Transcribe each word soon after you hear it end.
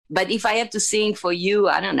But if I have to sing for you,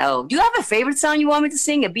 I don't know. Do you have a favorite song you want me to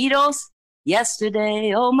sing? A Beatles?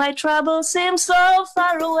 Yesterday, all my troubles seem so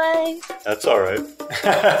far away. That's all right.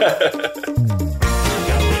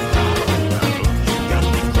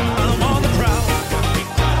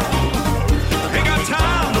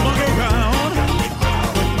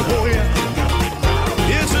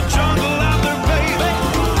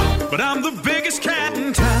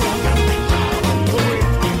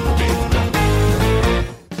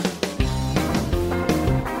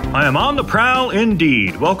 I am on the prowl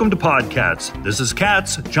indeed. Welcome to Podcats. This is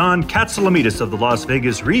Cats, John Katsalamides of the Las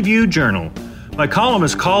Vegas Review-Journal. My column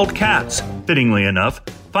is called Cats, fittingly enough.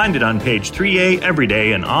 Find it on page 3A every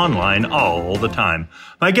day and online all the time.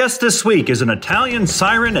 My guest this week is an Italian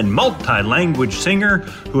siren and multi-language singer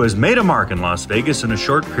who has made a mark in Las Vegas in a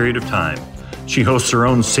short period of time. She hosts her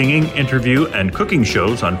own singing, interview, and cooking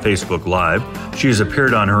shows on Facebook Live. She has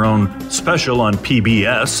appeared on her own special on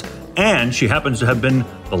PBS, and she happens to have been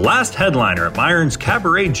the last headliner at Myron's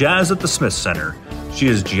Cabaret Jazz at the Smith Center. She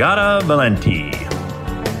is Giada Valenti.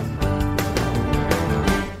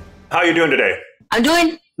 How are you doing today? I'm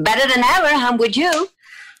doing better than ever. I'm with you.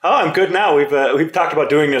 Oh, I'm good now. We've talked about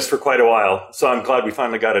doing this for quite a while, so I'm glad we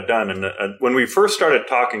finally got it done. And when we first started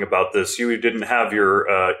talking about this, you didn't have your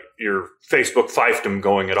Facebook fiefdom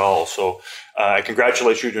going at all. So I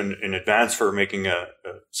congratulate you in advance for making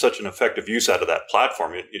such an effective use out of that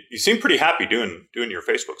platform. You seem pretty happy doing your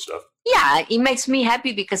Facebook stuff. Yeah, it makes me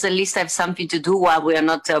happy because at least I have something to do while we are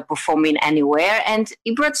not performing anywhere, and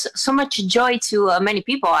it brought so much joy to many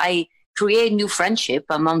people. I create new friendship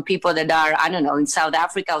among people that are, I don't know, in South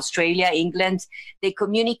Africa, Australia, England. They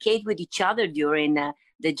communicate with each other during the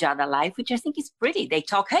Giada Live, which I think is pretty. They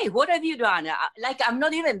talk, hey, what have you done? Like, I'm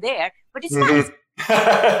not even there, but it's nice.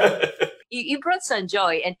 You brought some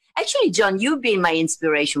joy. And actually, John, you've been my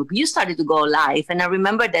inspiration. You started to go live. And I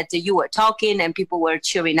remember that you were talking and people were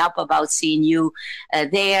cheering up about seeing you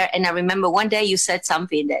there. And I remember one day you said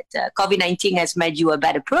something that COVID-19 has made you a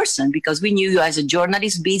better person because we knew you as a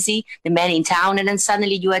journalist, busy, the man in town. And then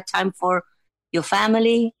suddenly you had time for your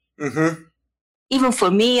family. Mm-hmm. Even for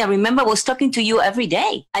me, I remember I was talking to you every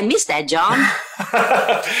day. I miss that, John.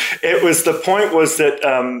 The point was that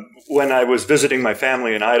when I was visiting my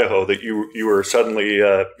family in Idaho, that you were suddenly,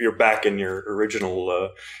 you're back in your original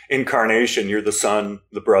incarnation. You're the son,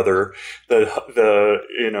 the brother, the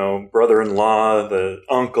brother-in-law, the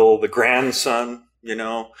uncle, the grandson,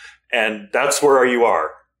 and that's where you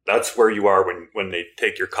are. That's where you are when they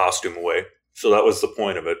take your costume away. So that was the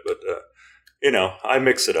point of it. But, I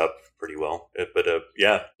mix it up pretty well, but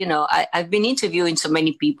yeah. I've been interviewing so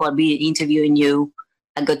many people. I've been interviewing you.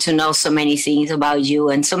 I got to know so many things about you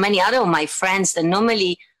and so many other of my friends that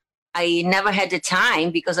normally I never had the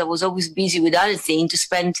time because I was always busy with other things to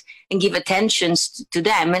spend and give attention to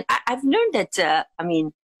them. And I've learned that,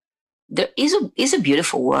 there is a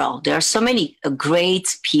beautiful world. There are so many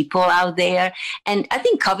great people out there. And I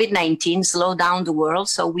think COVID-19 slowed down the world.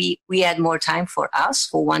 So we had more time for us,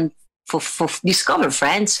 for discover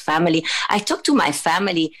friends, family. I talk to my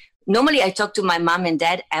family. Normally, I talk to my mom and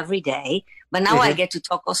dad every day, but now I get to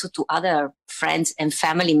talk also to other friends and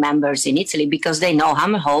family members in Italy because they know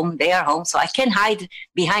I'm home, they are home, so I can't hide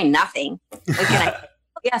behind nothing.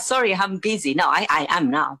 Yeah, sorry, I'm busy. No, I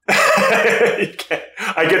am now.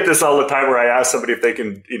 I get this all the time where I ask somebody if they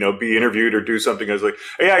can, be interviewed or do something. I was like,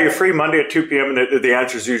 oh, yeah, you're free Monday at 2 p.m. And the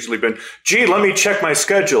answer's usually been, gee, let me check my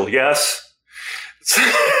schedule. Yes.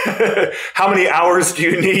 How many hours do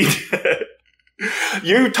you need?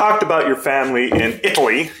 You talked about your family in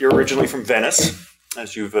Italy. You're originally from Venice,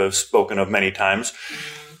 as you've spoken of many times.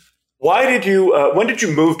 When did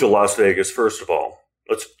you move to Las Vegas, first of all?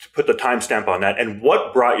 Let's put the timestamp on that. And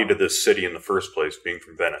what brought you to this city in the first place, being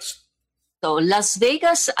from Venice? So Las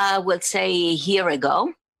Vegas, I would say a year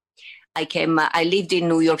ago. I lived in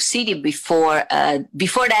New York City before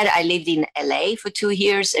that I lived in LA for 2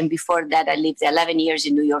 years. And before that I lived 11 years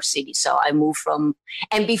in New York City. So I moved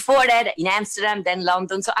and before that in Amsterdam, then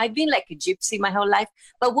London. So I've been like a gypsy my whole life.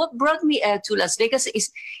 But what brought me to Las Vegas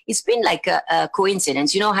it's been like a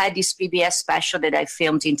coincidence. I had this PBS special that I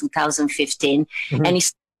filmed in 2015 and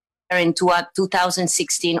it's in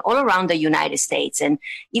 2016 all around the United States. And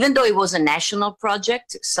even though it was a national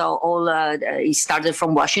project, so it started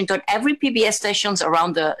from Washington, every PBS stations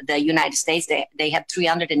around the United States, they have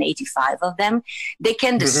 385 of them. They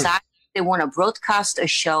can decide if they want to broadcast a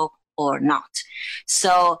show or not.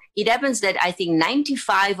 So it happens that I think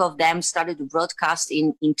 95 of them started to broadcast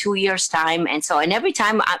in 2 years' time. And every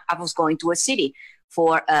time I was going to a city.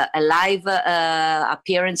 for a live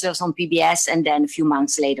appearances on PBS, and then a few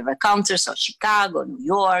months later a concert. So Chicago, New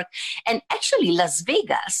York, and actually Las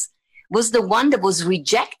Vegas was the one that was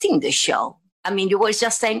rejecting the show. I mean, you were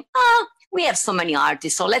just saying, we have so many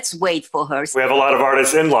artists, so let's wait for her. We have a lot of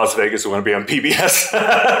artists in Las Vegas who want to be on PBS.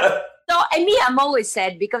 So, and me, I'm always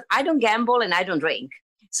sad because I don't gamble and I don't drink.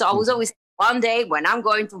 So I was always, one day when I'm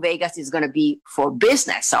going to Vegas, it's going to be for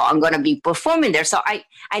business. So I'm going to be performing there. So I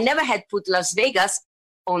never had put Las Vegas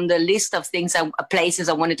on the list of things, places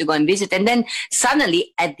I wanted to go and visit. And then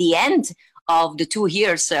suddenly at the end of the 2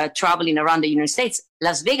 years traveling around the United States,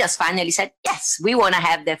 Las Vegas finally said, yes, we want to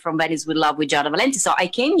have that From Venice with Love with Giada Valenti. So I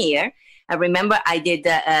came here. I remember I did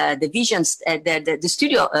the Visions, the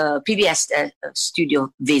studio, PBS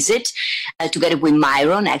studio visit together with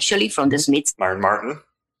Myron, actually, from the Smiths. Myron Martin.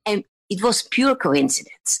 And it was pure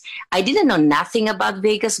coincidence. I didn't know nothing about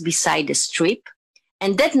Vegas beside the Strip.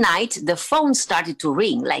 And that night, the phone started to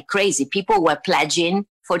ring like crazy. People were pledging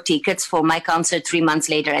for tickets for my concert 3 months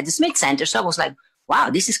later at the Smith Center. So I was like, wow,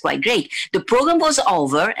 this is quite great. The program was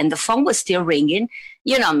over and the phone was still ringing.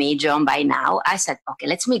 You know me, John, by now. I said, okay,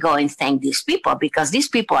 let me go and thank these people because these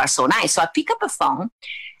people are so nice. So I pick up a phone,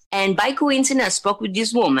 and by coincidence, I spoke with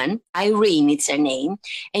this woman, Irene, it's her name,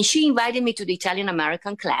 and she invited me to the Italian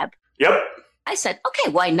American Club. Yep. I said, okay,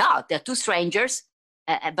 why not? They're two strangers.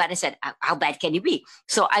 But I said, how bad can it be?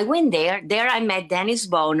 So I went there. There I met Dennis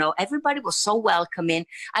Bono. Everybody was so welcoming.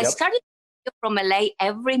 I started from LA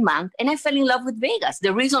every month, and I fell in love with Vegas.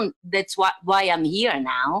 The reason that's why I'm here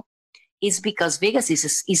now is because Vegas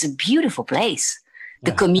is a beautiful place.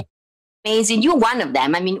 The community is amazing. You're one of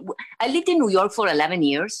them. I mean, I lived in New York for 11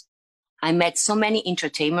 years. I met so many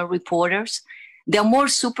entertainment reporters. They're more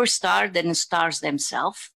superstars than stars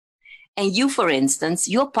themselves. And you, for instance,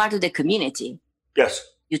 you're part of the community. Yes.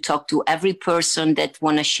 You talk to every person that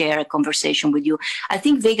want to share a conversation with you. I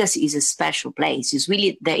think Vegas is a special place. It's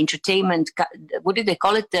really the entertainment. What do they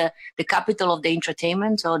call it? The capital of the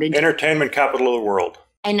entertainment, or the entertainment capital of the world.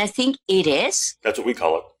 And I think it is. That's what we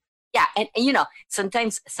call it. Yeah, and you know,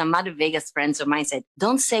 sometimes some other Vegas friends of mine said,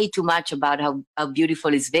 "Don't say too much about how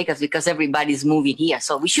beautiful is Vegas because everybody's moving here."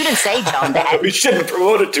 So we shouldn't say, John, that. We shouldn't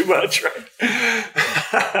promote it too much, right?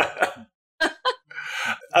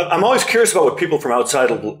 I'm always curious about what people from outside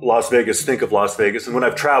of Las Vegas think of Las Vegas. And when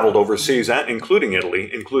I've traveled overseas, including Italy,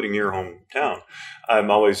 including your hometown, I'm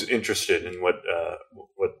always interested in what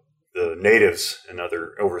the natives and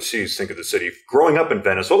other overseas think of the city. Growing up in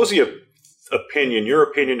Venice, what was your opinion,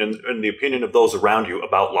 and the opinion of those around you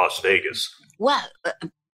about Las Vegas? Well,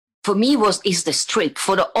 for me, is the Strip.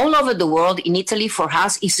 For all over the world, in Italy, for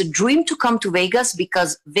us, it's a dream to come to Vegas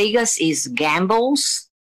because Vegas is gambles.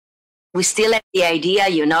 We still have the idea,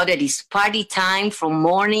 you know, that it's party time from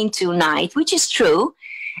morning to night, which is true.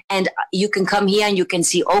 And you can come here and you can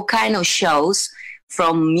see all kinds of shows,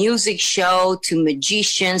 from music show to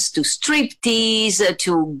magicians to striptease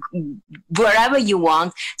to wherever you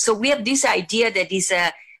want. So we have this idea that is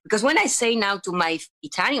because when I say now to my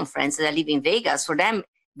Italian friends that live in Vegas, for them,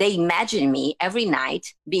 they imagine me every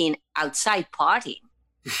night being outside partying.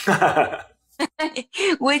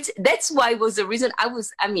 Which that's why was the reason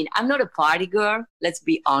I'm not a party girl. Let's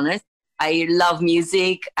be honest. I love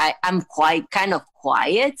music. I'm kind of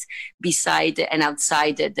quiet beside and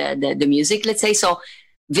outside the music, let's say. So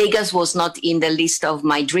Vegas was not in the list of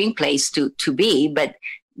my dream place to be, but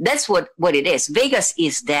that's what it is. Vegas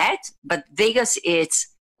is that, but Vegas is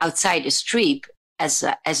outside the Strip as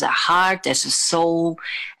a heart, as a soul,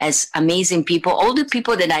 as amazing people. All the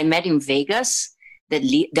people that I met in Vegas,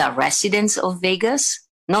 the residents of Vegas,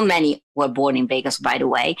 not many were born in Vegas, by the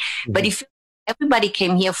way, but if everybody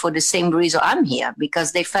came here for the same reason I'm here,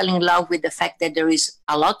 because they fell in love with the fact that there is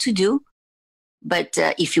a lot to do, but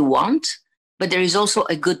if you want, but there is also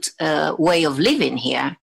a good way of living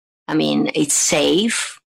here. I mean, it's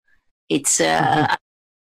safe. It's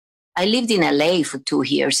I lived in LA for 2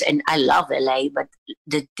 years, and I love LA, but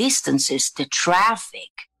the distances, the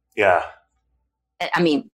traffic. Yeah. I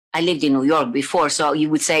mean, I lived in New York before, so you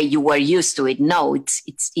would say you were used to it. No,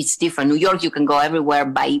 it's different. New York, you can go everywhere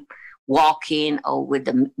by walking or with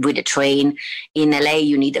the train. In LA,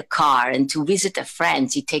 you need a car, and to visit a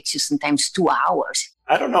friend, it takes you sometimes 2 hours.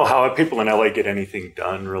 I don't know how people in LA get anything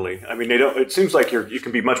done, really. I mean, they don't. It seems like you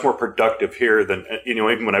can be much more productive here than,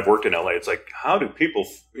 even when I've worked in LA. It's like, how do people,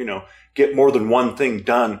 get more than one thing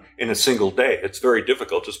done in a single day? It's very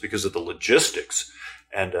difficult just because of the logistics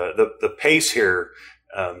and the pace here.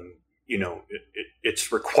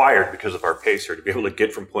 It's required because of our pace here to be able to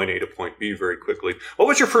get from point A to point B very quickly. What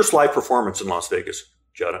was your first live performance in Las Vegas,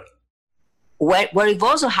 Giada? Where it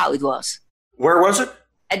was or how it was? Where was it?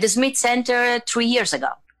 at the Smith Center 3 years ago.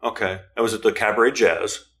 Okay. That was at the Cabaret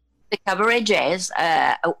Jazz. The Cabaret Jazz.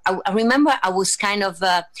 I remember I was kind of,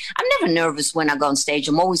 I'm never nervous when I go on stage.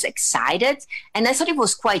 I'm always excited. And I thought it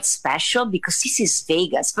was quite special because this is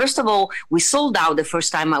Vegas. First of all, we sold out the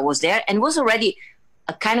first time I was there, and it was already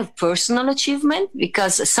a kind of personal achievement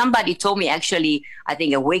because somebody told me actually, I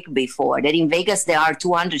think a week before, that in Vegas there are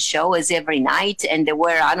 200 shows every night, and there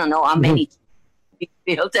were, I don't know how many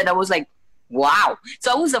built. And I was like, wow.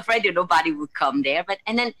 So I was afraid that nobody would come there.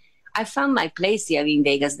 And then I found my place here in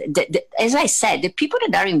Vegas. As I said, the people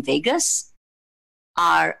that are in Vegas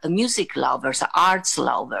are music lovers, arts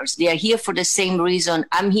lovers. They are here for the same reason.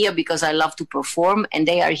 I'm here because I love to perform, and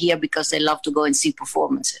they are here because they love to go and see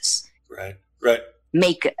performances. Right.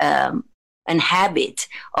 Make an habit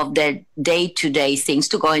of their day-to-day things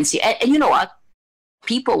to go and see. And you know what?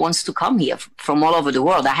 People wants to come here from all over the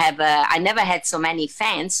world. I never had so many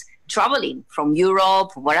fans traveling from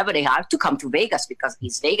Europe, wherever they are, to come to Vegas because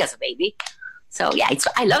it's Vegas, baby. So yeah,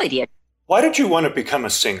 I love it here. Why did you want to become a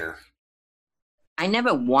singer? I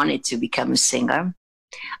never wanted to become a singer.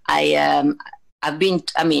 When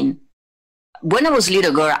I was a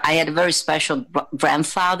little girl, I had a very special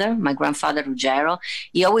grandfather, my grandfather Ruggiero.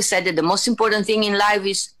 He always said that the most important thing in life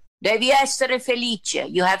is devi essere felice.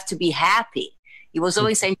 You have to be happy. He was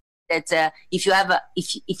always saying that if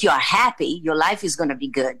you are happy, your life is going to be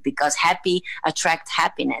good because happy attracts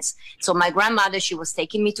happiness. So my grandmother, she was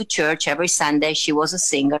taking me to church every Sunday. She was a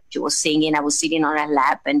singer. She was singing. I was sitting on her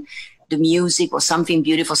lap, and the music was something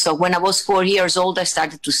beautiful. So when I was 4 years old, I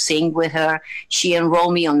started to sing with her. She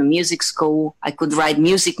enrolled me on the music school. I could write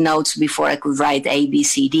music notes before I could write A, B,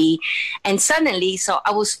 C, D. And suddenly, so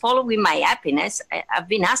I was following my happiness. I've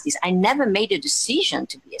been asked this. I never made a decision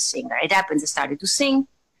to be a singer. It happened. I started to sing.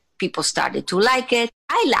 People started to like it.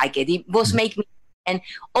 I like it. It was making me, and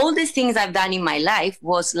all the things I've done in my life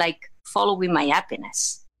was like following my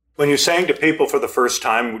happiness. When you sang to people for the first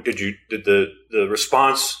time, did the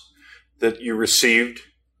response that you received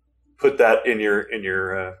put that in your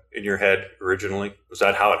head originally? Was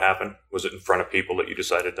that how it happened? Was it in front of people that you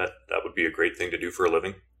decided that would be a great thing to do for a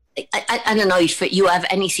living? I don't know if you have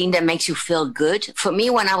anything that makes you feel good. For me,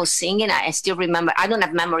 when I was singing, I still remember, I don't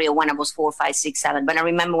have memory of when I was 4, 5, 6, 7, but I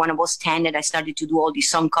remember when I was 10 that I started to do all these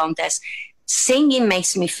song contests. Singing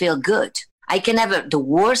makes me feel good. I can have the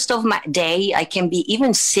worst of my day. I can be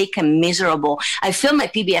even sick and miserable. I filmed my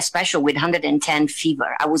PBS special with 110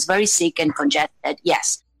 fever. I was very sick and congested.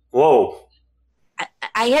 Yes. Whoa.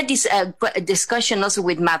 I had this discussion also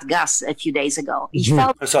with Matt Guss a few days ago. He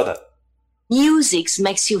felt I saw that. Music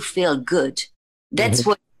makes you feel good. That's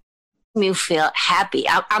what makes me feel happy.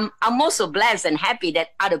 I'm also blessed and happy that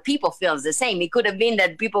other people feel the same. It could have been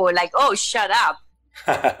that people were like, oh, shut up.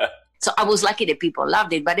 So I was lucky that people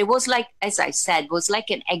loved it. But it was like, as I said, it was like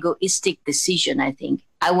an egoistic decision, I think.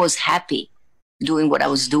 I was happy doing what I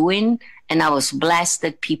was doing, and I was blessed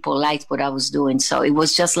that people liked what I was doing. So it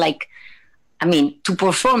was just like, to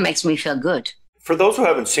perform makes me feel good. For those who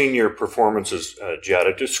haven't seen your performances,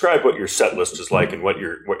 Giada, describe what your set list is like and what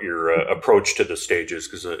your approach to the stage is.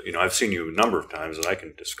 Because I've seen you a number of times, and I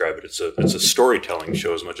can describe it. It's a storytelling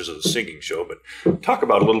show as much as it's a singing show. But talk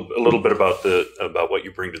about a little bit about what you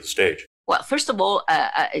bring to the stage. Well, first of all,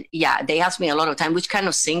 they ask me a lot of time, which kind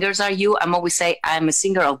of singers are you? I'm always say I'm a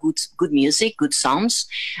singer of good music, good songs.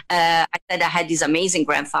 I said I had this amazing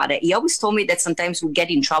grandfather. He always told me that sometimes we get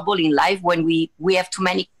in trouble in life when we have too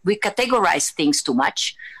many, we categorize things too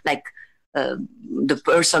much, like the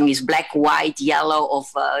person is black, white, yellow.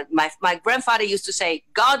 My grandfather used to say,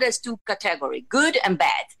 God has two categories, good and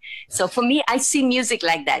bad. So for me, I see music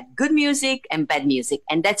like that, good music and bad music.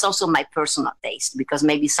 And that's also my personal taste, because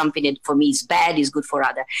maybe something that for me is bad is good for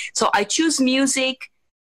others. So I choose music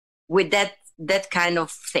with that kind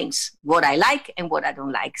of things, what I like and what I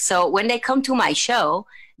don't like. So when they come to my show,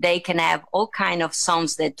 they can have all kind of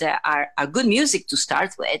songs that are good music to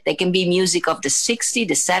start with. They can be music of the 60,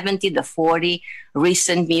 the 70, the 40,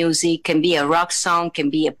 recent music, can be a rock song, can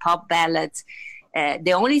be a pop ballad.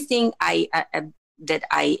 The only thing I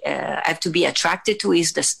have to be attracted to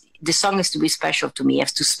is the song has to be special to me,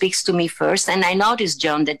 has to speak to me first. And I noticed,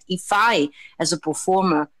 John, that if I, as a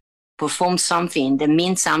performer, perform something that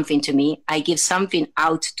means something to me, I give something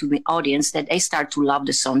out to the audience that they start to love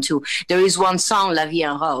the song too. There is one song, La Vie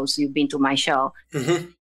en Rose, you've been to my show,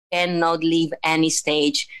 cannot leave any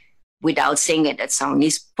stage without singing that song.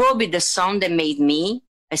 It's probably the song that made me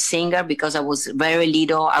a singer, because I was very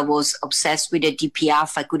little. I was obsessed with the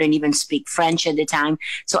DPF. I couldn't even speak French at the time.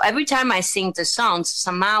 So every time I sing the songs,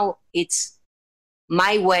 somehow it's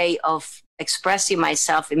my way of expressing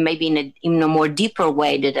myself in maybe in a more deeper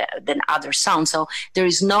way than other songs. So there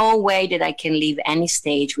is no way that I can leave any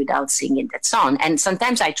stage without singing that song. And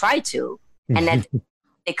sometimes I try to, and then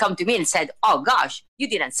they come to me and said, "Oh gosh, you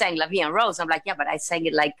didn't sing La Vie en Rose." I'm like, "Yeah, but I sang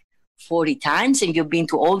it like 40 times, and you've been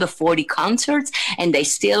to all the 40 concerts, and they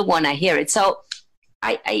still want to hear it." So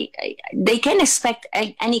they can expect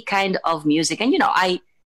any kind of music. And, I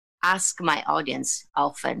ask my audience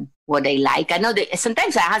often what they like. I know that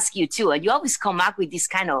sometimes I ask you too, and you always come up with these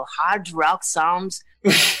kind of hard rock songs.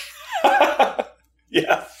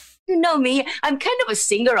 Yeah. You know me, I'm kind of a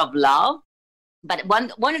singer of love, but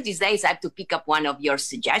one of these days I have to pick up one of your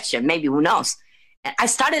suggestions. Maybe, who knows? I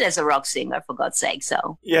started as a rock singer, for God's sake.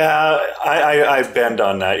 So yeah, I bend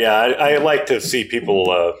on that. Yeah, I like to see people,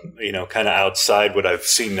 kind of outside what I've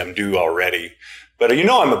seen them do already. But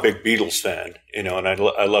I'm a big Beatles fan, and I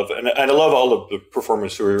love all of the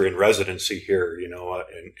performers who are in residency here,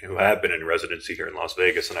 and who have been in residency here in Las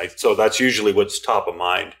Vegas, so that's usually what's top of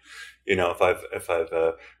mind. If I've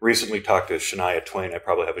recently talked to Shania Twain, I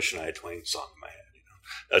probably have a Shania Twain song in my head.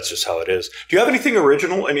 That's just how it is. Do you have anything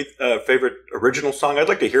original? Any favorite original song? I'd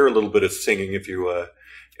like to hear a little bit of singing if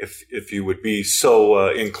you would be so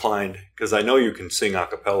inclined, because I know you can sing a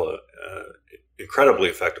cappella incredibly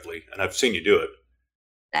effectively, and I've seen you do it.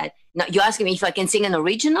 No, you're asking me if I can sing an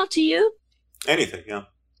original to you? Anything, yeah.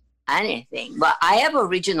 Anything. But I have an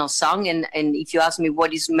original song, and if you ask me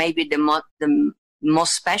what is maybe the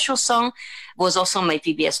most special song, was also my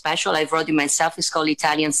PBS special. I wrote it myself. It's called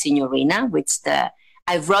Italian Signorina,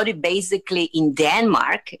 I wrote it basically in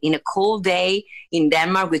Denmark, in a cold day in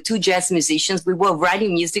Denmark with two jazz musicians. We were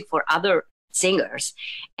writing music for other singers.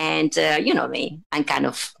 And you know me, I'm kind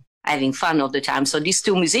of having fun all the time. So these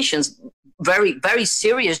two musicians, very, very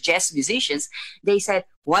serious jazz musicians, they said,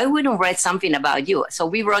 "Why wouldn't we write something about you?" So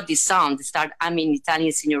we wrote this song to start, I'm in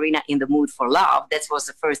Italian Signorina, in the mood for love. That was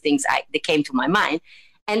the first things that came to my mind.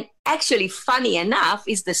 And actually, funny enough,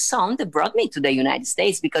 is the song that brought me to the United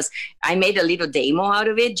States, because I made a little demo out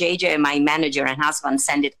of it. JJ, my manager and husband,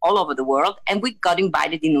 sent it all over the world. And we got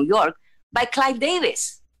invited in New York by Clive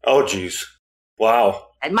Davis. Oh, geez. Wow.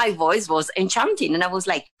 And my voice was enchanting. And I was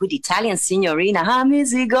like, with Italian Signorina, I'm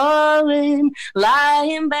easy going,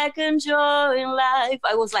 lying back, enjoying life.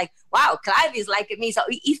 I was like, wow, Clive is like me. So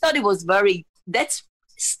he thought it was that's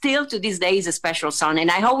still to this day is a special song.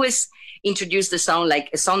 And I always introduce the song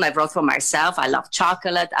like a song I wrote for myself. I love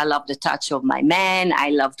chocolate. I love the touch of my man. I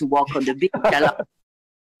love to walk on the beach.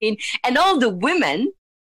 And all the women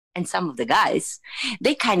and some of the guys,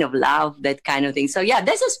 they kind of love that kind of thing. So yeah,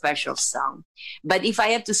 that's a special song. But if I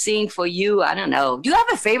have to sing for you, I don't know. Do you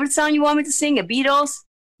have a favorite song you want me to sing? A Beatles?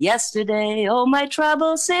 Yesterday, all my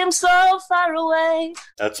troubles seem so far away.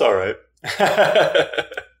 That's all right.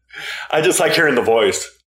 I just like hearing the voice.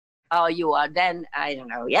 Oh, you are. Then I don't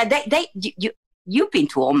know. Yeah, you've been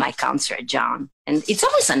to all my concerts, John, and it's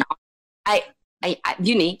always an honor. I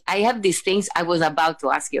have these things. I was about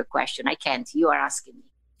to ask you a question. I can't. You are asking me.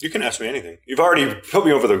 You can ask me anything. You've already put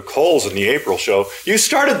me over the coals in the April show. You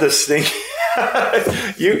started this thing.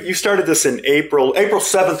 you started this in April. April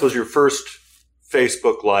 7th was your first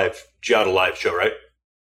Facebook Live, Giada Live show, right?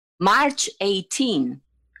 March 18.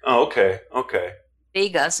 Oh, okay.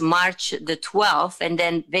 Vegas, March the 12th, and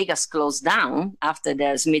then Vegas closed down after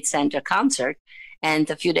the Smith Center concert. And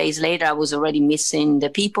a few days later, I was already missing the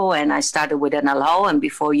people, and I started with an hello, and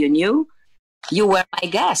before you knew, you were my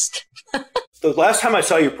guest. The last time I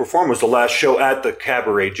saw you perform was the last show at the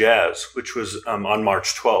Cabaret Jazz, which was on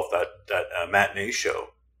March 12th, that matinee show.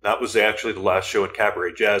 That was actually the last show at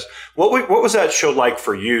Cabaret Jazz. What was that show like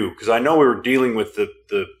for you? Because I know we were dealing with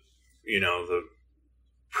the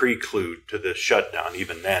prelude to the shutdown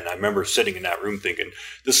even then. I remember sitting in that room thinking,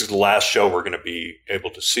 this is the last show we're going to be able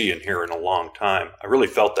to see and hear in a long time. I really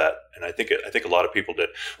felt that, and I think a lot of people did.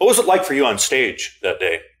 What was it like for you on stage that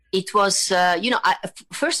day? It was,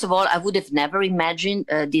 first of all, I would have never imagined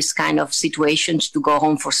this kind of situations to go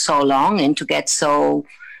home for so long and to get so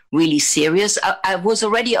really serious. I was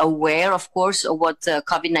already aware, of course, of what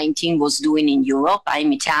COVID-19 was doing in Europe.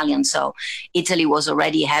 I'm Italian, so Italy was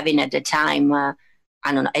already having at the time,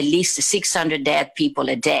 I don't know, at least 600 dead people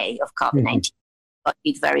a day of COVID-19. But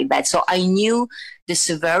it's very bad. So I knew the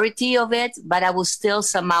severity of it, but I was still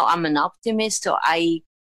somehow, I'm an optimist. So I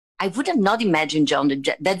would have not imagined, John,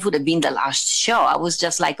 that would have been the last show. I was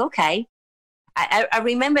just like, okay. I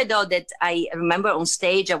remember, though, that I remember on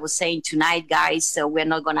stage, I was saying, tonight, guys, we're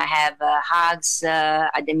not going to have hugs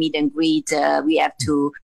at the meet and greet. We have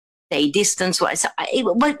to stay distance. So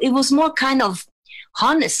it was more kind of,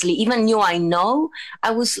 honestly, even though I know,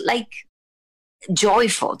 I was like,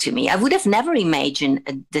 joyful to me. I would have never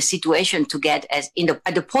imagined the situation to get at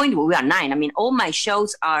the point where we are 9. I mean, all my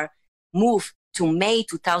shows are moved to May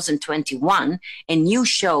 2021, and new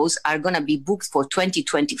shows are going to be booked for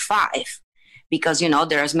 2025 because,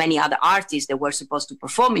 there's many other artists that were supposed to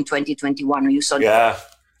perform in 2021. You saw. Yeah.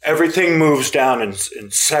 Everything moves down in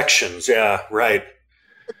sections. Yeah, right.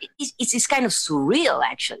 It's kind of surreal,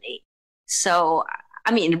 actually. So,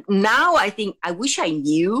 I mean, now I wish I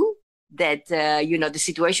knew that, the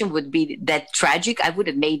situation would be that tragic. I would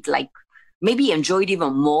have maybe enjoyed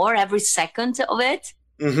even more every second of it.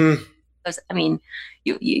 Mm-hmm. Because, I mean,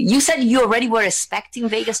 you said you already were expecting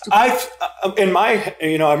Vegas to. I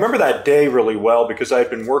remember that day really well because I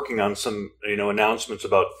had been working on some, announcements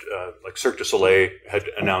about like Cirque du Soleil had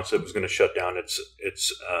announced it was going to shut down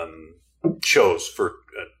its shows for,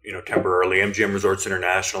 temporarily, MGM Resorts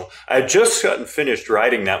International. I had just gotten finished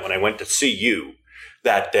writing that when I went to see you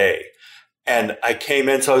that day. And I came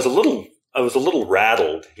in, so I was a little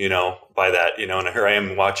rattled, by that, and here I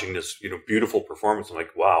am watching this, beautiful performance. I'm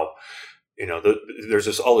like, wow.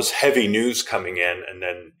 There's all this heavy news coming in, and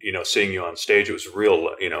then, seeing you on stage, it was real,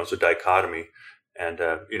 it was a dichotomy. And,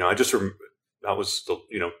 I just, that was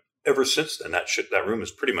ever since then, that room has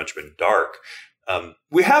pretty much been dark.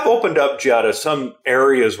 We have opened up, Giada, some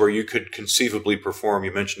areas where you could conceivably perform.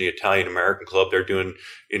 You mentioned the Italian American Club. They're doing,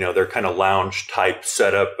 their kind of lounge type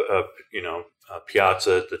setup,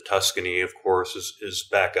 Piazza, the Tuscany, of course, is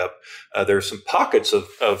back up. There's some pockets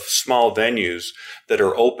of small venues that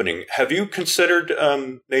are opening. Have you considered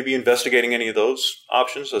maybe investigating any of those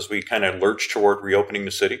options as we kind of lurch toward reopening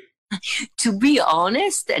the city? To be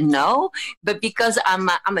honest, no. But because I'm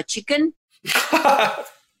a chicken,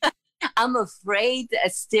 I'm afraid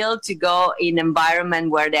still to go in an environment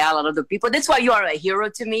where there are a lot of the people. That's why you are a hero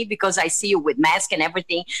to me, because I see you with mask and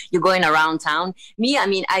everything. You're going around town. Me, I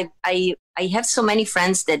mean, I have so many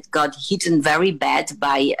friends that got hit very bad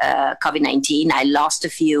by COVID-19. I lost a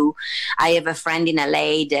few. I have a friend in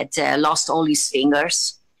LA that lost all his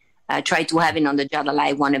fingers. I tried to have him on the Giada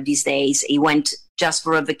Live one of these days. He went just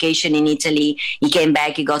for a vacation in Italy. He came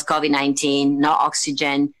back. He got COVID-19, no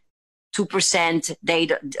oxygen. 2%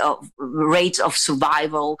 rate of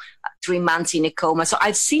survival, 3 months in a coma. So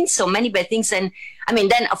I've seen so many bad things. And I mean,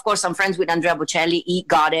 then of course I'm friends with Andrea Bocelli. He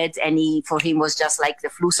got it, and for him was just like the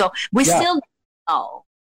flu. So we still know.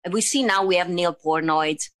 We see now we have Neil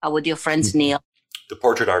Portnoy, our dear friends Neil. The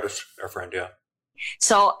portrait artist, our friend, yeah.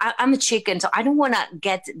 So I'm a chicken, so I don't want to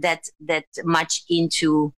get that much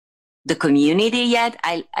into the community yet.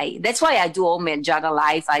 I that's why I do all my Giada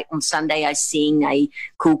Live. On Sunday I sing, I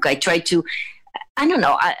cook, I try to. I don't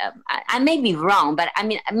know. I may be wrong, but I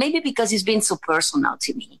mean maybe because it's been so personal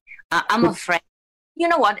to me. I'm afraid. You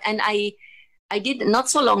know what? And I did not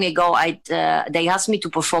so long ago. They asked me to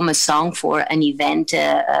perform a song for an event.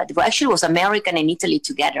 Actually, it was American and Italy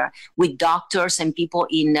together with doctors and people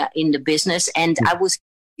in the business. And I was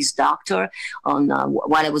this doctor on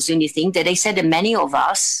while I was doing the thing. That they said that many of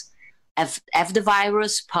us have the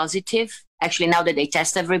virus positive. Actually, now that they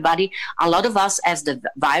test everybody, a lot of us have the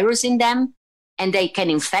virus in them, and they can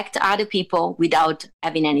infect other people without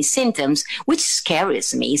having any symptoms, which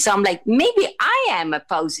scares me. So I'm like, maybe I am a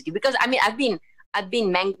positive, because I mean, I've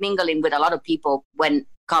been mingling with a lot of people when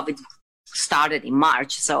COVID started in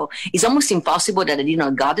March. So it's almost impossible that I did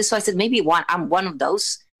not got it. So I said, maybe I'm one of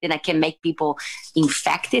those, then I can make people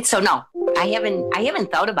infected. So no, I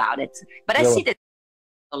haven't thought about it, but I see that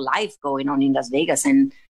life going on in Las Vegas,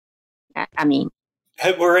 and I mean,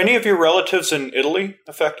 were any of your relatives in Italy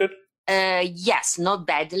affected? Yes, not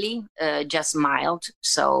badly, just mild.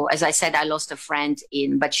 So as I said, I lost a friend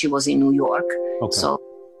but she was in New York. Okay. So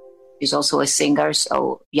she's also a singer,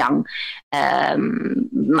 so young.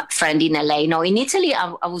 Friend in LA. No, in Italy,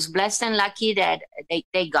 I was blessed and lucky that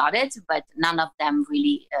they got it, but none of them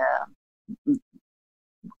really.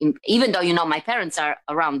 Even though my parents are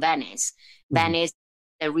around Venice. Venice,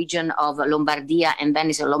 the region of Lombardia, and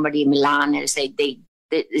Venice, Lombardy, Milan, and say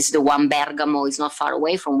it's the one. Bergamo is not far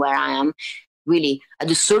away from where I am. Really,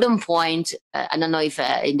 at a certain point, I don't know if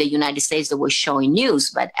in the United States they were showing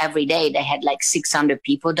news, but every day they had like 600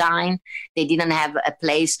 people dying. They didn't have a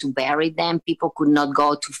place to bury them. People could not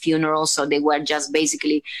go to funerals, so they were just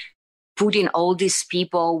basically putting all these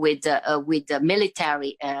people with the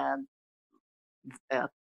military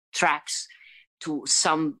tracks to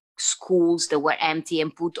some schools that were empty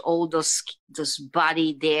and put all those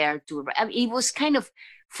body there. It was kind of,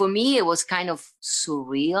 for me, it was kind of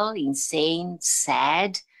surreal, insane,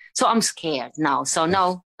 sad. So I'm scared now. So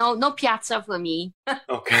no piazza for me.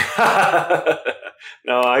 Okay.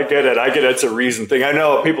 No, I get it. It's a reason thing. I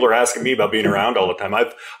know people are asking me about being around all the time.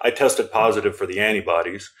 I tested positive for the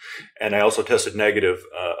antibodies, and I also tested negative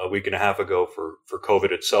a week and a half ago for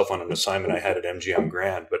COVID itself on an assignment I had at MGM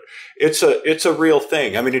Grand. But it's a real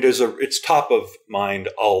thing. I mean, it's top of mind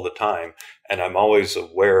all the time, and I'm always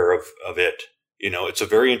aware of it. You know, it's a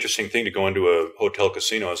very interesting thing to go into a hotel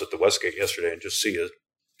casino. I was at the Westgate yesterday and just see a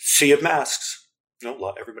sea of masks. You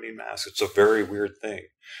know, everybody in masks. It's a very weird thing.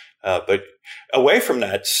 But away from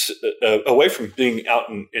that, away from being out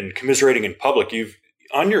and commiserating in public,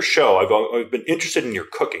 on your show, I've been interested in your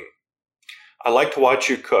cooking. I like to watch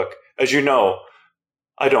you cook. As you know,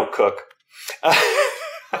 I don't cook.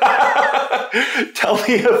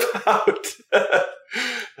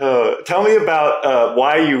 Tell me about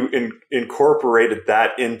why you incorporated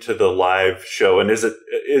that into the live show, and is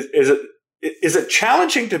it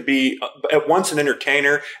challenging to be at once an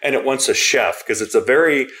entertainer and at once a chef? Because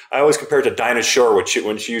I always compare it to Dinah Shore when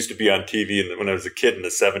she used to be on TV when I was a kid in the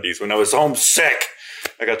 70s. When I was homesick,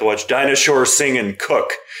 I got to watch Dinah Shore sing and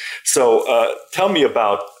cook. So tell me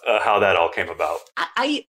about how that all came about.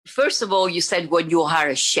 First of all, you said when you are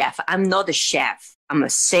a chef. I'm not a chef. I'm a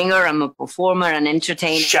singer. I'm a performer, an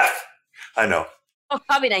entertainer. Chef. I know.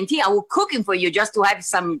 COVID-19, I was cooking for you just to have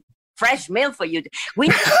some fresh meal for you.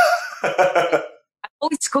 I'm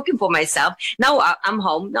always cooking for myself. Now I'm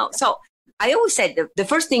home. No, so I always said the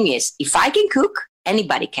first thing is, if I can cook,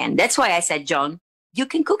 anybody can. That's why I said, John, you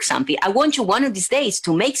can cook something. I want you one of these days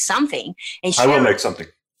to make something and share. I will make something.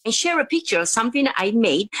 And share a picture of something I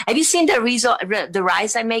made. Have you seen the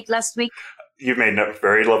rice I made last week? You made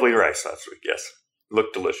very lovely rice last week. Yes,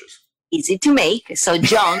 looked delicious. Easy to make. So,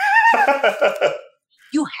 John,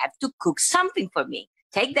 you have to cook something for me.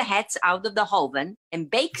 Take the hats out of the oven and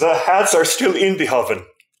bake. The hats are still in the oven.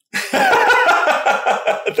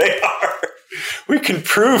 They are. We can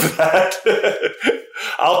prove that.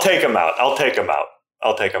 I'll take them out.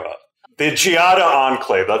 The Giada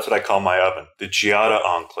Enclave. That's what I call my oven. The Giada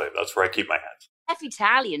Enclave. That's where I keep my hats. Half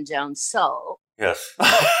Italian, John. So. Yes.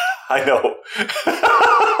 I know.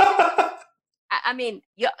 I mean,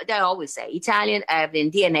 they always say Italian,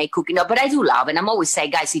 DNA cooking. No, but I do love it. I'm always say,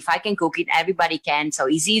 guys, if I can cook it, everybody can. So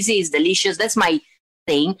it's easy, it's delicious. That's my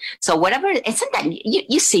thing. So whatever. And sometimes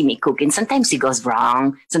you see me cooking. Sometimes it goes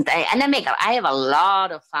wrong. Sometimes, and I have a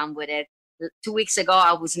lot of fun with it. 2 weeks ago,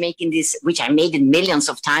 I was making this, which I made it millions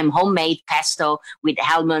of times, homemade pesto with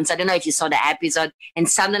almonds. I don't know if you saw the episode. And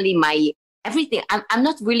suddenly everything, I'm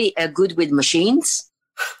not really good with machines.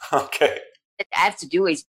 Okay. What I have to do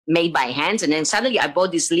is made by hands. And then suddenly I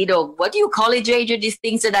bought this little, what do you call it, JJ? These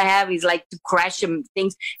things that I have is like to crash them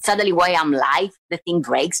things. Suddenly while I'm live, the thing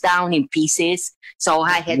breaks down in pieces. So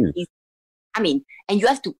I had these, and you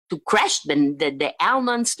have to crash the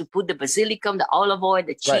almonds to put the basilicum, the olive oil,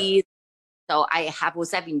 the cheese. Right. So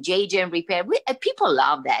was having JJ repair. People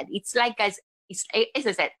love that. It's like, as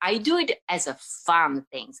I said, I do it as a fun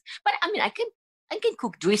thing. But I can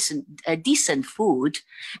cook decent food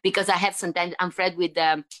because I have sometimes I'm friends with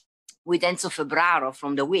Enzo Febraro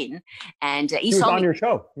from The Win, and he was on your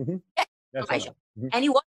show. Mm-hmm. Yeah, on my show. Mm-hmm. And he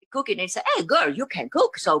wanted to cook it, and he said, "Hey, girl, you can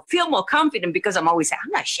cook, so feel more confident." Because I'm always saying,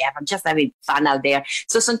 "I'm not a chef. I'm just having fun out there."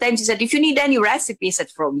 So sometimes he said, "If you need any recipe," I said,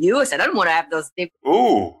 "From you." I said, "I don't want to have those."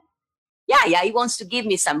 Ooh. Yeah. He wants to give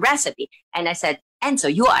me some recipe, and I said,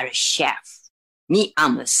 "Enzo, you are a chef. Me,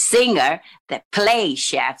 I'm a singer that plays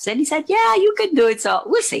chefs." And he said, "Yeah, you can do it." So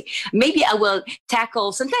we'll see. Maybe I will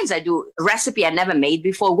tackle, sometimes I do a recipe I never made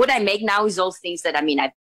before. What I make now is all things that,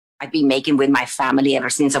 I've been making with my family ever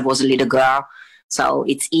since I was a little girl. So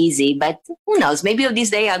it's easy, but who knows? Maybe of this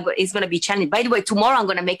day it's going to be challenging. By the way, tomorrow I'm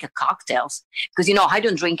going to make cocktails because, I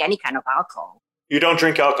don't drink any kind of alcohol. You don't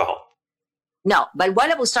drink alcohol? No, but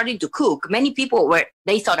while I was starting to cook, many people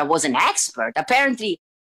they thought I was an expert. Apparently,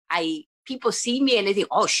 people see me and they think,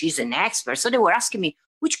 "Oh, she's an expert." So they were asking me,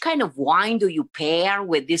 "Which kind of wine do you pair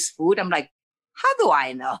with this food?" I'm like, "How do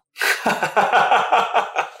I know?"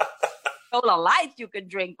 Cola Light you can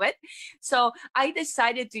drink with. So I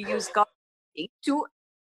decided to use coffee to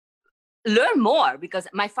learn more because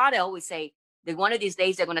my father always say that one of these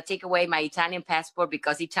days they're going to take away my Italian passport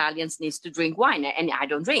because Italians needs to drink wine and I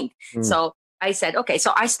don't drink. So I said, okay.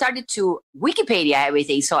 So I started to Wikipedia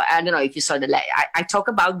everything. So I don't know if you saw I talk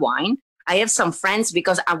about wine. I have some friends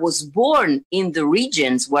because I was born in the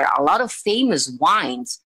regions where a lot of famous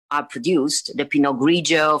wines are produced. The Pinot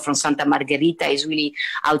Grigio from Santa Margherita is really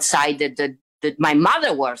outside my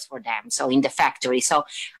mother works for them. So in the factory. So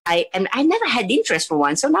I never had interest for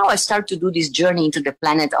wine. So now I start to do this journey into the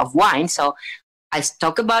planet of wine. So I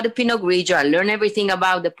talk about the Pinot Grigio. I learn everything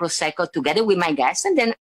about the Prosecco together with my guests. And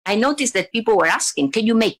then I noticed that people were asking, can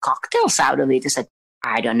you make cocktails out of it? I said,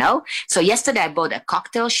 I don't know. So yesterday I bought a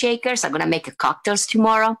cocktail shaker. So I'm going to make cocktails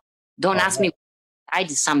tomorrow. Don't ask me. I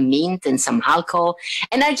did some mint and some alcohol.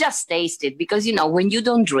 And I just tasted because, when you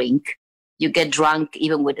don't drink, you get drunk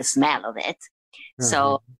even with the smell of it. Mm-hmm.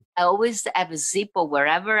 So I always have a zip or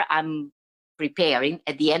wherever I'm preparing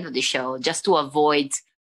at the end of the show just to avoid,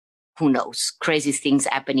 who knows, crazy things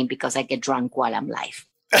happening because I get drunk while I'm live.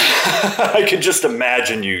 I can just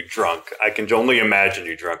imagine you drunk. I can only imagine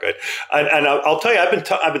you drunk. And I'll tell you,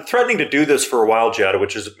 I've been threatening to do this for a while, Giada,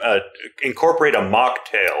 which is incorporate a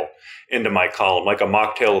mocktail into my column, like a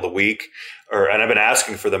mocktail of the week. And I've been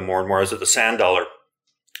asking for them more and more. I was at the Sand Dollar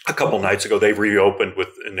a couple nights ago. They reopened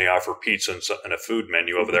and they offer pizza and a food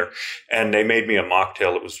menu over there. And they made me a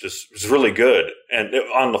mocktail. It was really good. And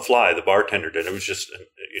on the fly, the bartender did. It was just,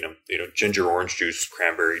 ginger orange juice,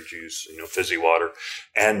 cranberry juice, fizzy water.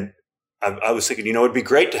 And I was thinking, it'd be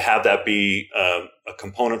great to have that be a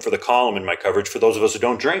component for the column in my coverage for those of us who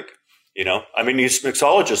don't drink. These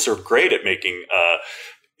mixologists are great at making,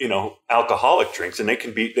 alcoholic drinks, and they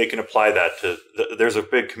can apply that to, there's a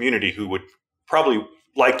big community who would probably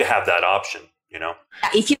like to have that option,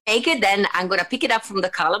 If you make it, then I'm going to pick it up from the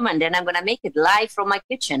column and then I'm going to make it live from my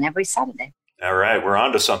kitchen every Saturday. All right. We're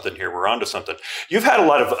on to something here. You've had a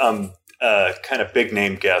lot of kind of big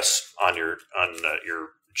name guests on your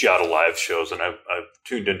Giada Live shows, and I've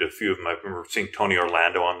tuned into a few of them. I remember seeing Tony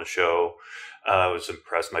Orlando on the show. I was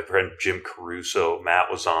impressed. My friend Jim Caruso,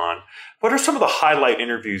 Matt was on. What are some of the highlight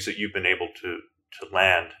interviews that you've been able to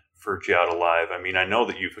land for Giada Live? I know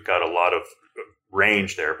that you've got a lot of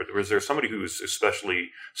range there, but was there somebody who was especially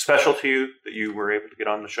special to you that you were able to get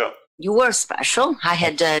on the show? You were special. I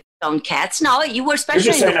had John Katz. No, you were special.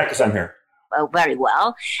 You're just saying that because I'm here. Very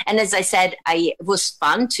well. And as I said, it was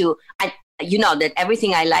fun that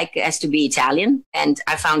everything I like has to be Italian. And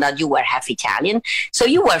I found out you were half Italian. So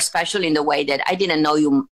you were special in the way that I didn't know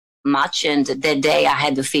you much. And that day I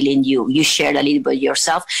had the feeling you shared a little bit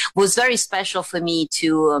yourself. It was very special for me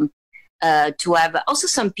to have also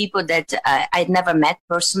some people that I'd never met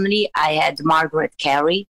personally. I had Margaret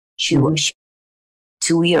Carey. She was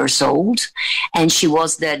 2 years old, and she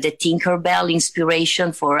was the Tinkerbell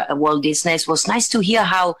inspiration for Walt Disney. It was nice to hear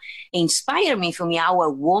how inspired me from our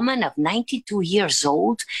woman of 92 years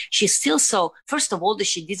old. She's still so. First of all,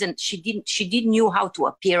 she didn't know how to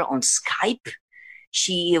appear on Skype.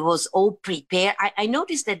 She was all prepared. I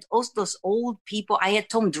noticed that also those old people, I had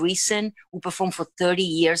Tom Dreesen, who performed for 30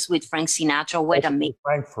 years with Frank Sinatra.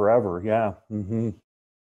 Frank forever, yeah. Mm-hmm.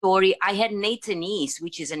 Story. I had Nathan East,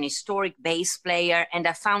 which is an historic bass player. And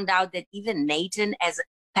I found out that even Nathan has a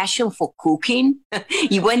passion for cooking.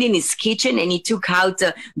 He went in his kitchen and he took out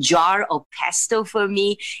a jar of pesto for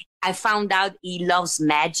me. I found out he loves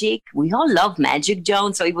magic. We all love magic,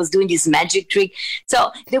 Joan. So he was doing this magic trick.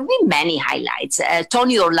 So there were many highlights.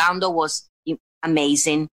 Tony Orlando was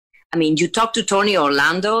amazing. You talk to Tony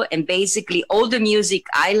Orlando and basically all the music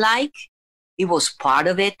I like, he was part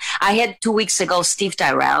of it. I had 2 weeks ago, Steve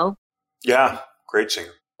Tyrell. Yeah, great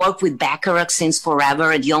singer. Worked with Bacharach since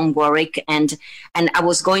forever at Young Warwick. And I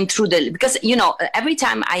was going through because, every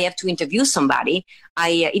time I have to interview somebody,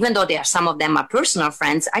 even though some of them are personal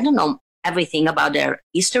friends, I don't know everything about their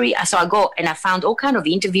history. So I go and I found all kind of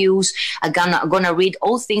interviews. I'm gonna read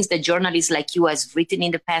all things that journalists like you has written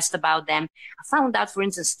in the past about them. I found out, for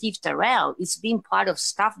instance, Steve Tyrell, it's been part of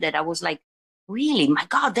stuff that I was like, really, my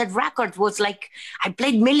God, that record was like, I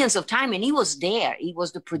played millions of times and he was there. He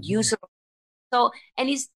was the producer. So, and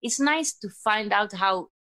it's nice to find out how,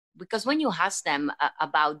 because when you ask them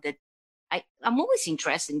about that, I'm always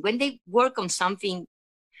interested when they work on something.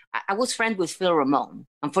 I was friends with Phil Ramone.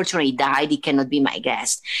 Unfortunately, he died. He cannot be my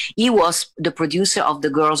guest. He was the producer of The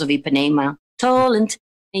Girls of Ipanema, Tall and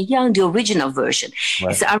Young, the original version.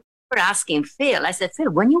 Right. So I remember asking Phil, I said,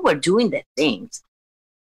 Phil, when you were doing that thing,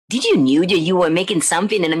 did you knew that you were making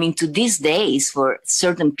something? And to these days for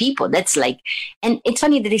certain people, that's like, and it's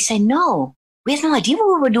funny that they say, no, we had no idea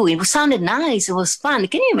what we were doing. It sounded nice. It was fun.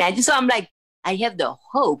 Can you imagine? So I'm like, I have the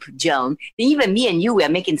hope, Joan, that even me and you, we are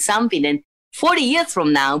making something. And 40 years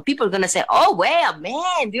from now, people are going to say, oh, well, man,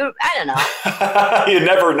 I don't know. You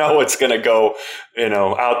never know what's going to go,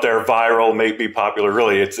 out there viral, may be popular.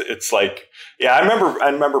 Really, it's like, yeah, I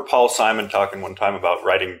remember Paul Simon talking one time about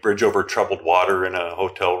writing Bridge Over Troubled Water in a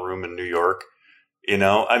hotel room in New York.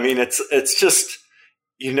 It's just,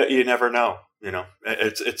 you never know,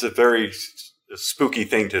 it's a very spooky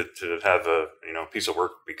thing to have a piece of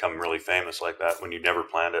work become really famous like that when you never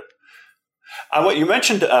planned it. What you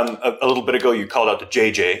mentioned a little bit ago, you called out to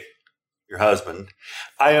JJ, your husband.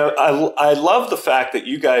 I love the fact that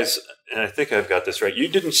you guys and I think I've got this right, you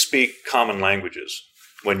didn't speak common languages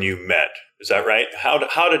when you met. Is that right? How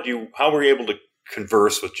were you able to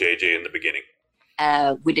converse with JJ in the beginning?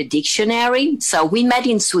 With a dictionary. So we met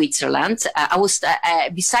in Switzerland. I was,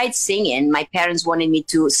 besides singing, my parents wanted me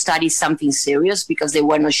to study something serious because they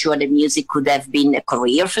were not sure that music could have been a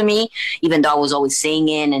career for me, even though I was always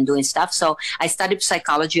singing and doing stuff. So I studied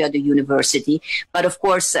psychology at the university. But of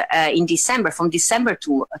course, from December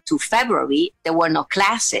to February, there were no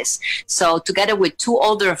classes. So together with two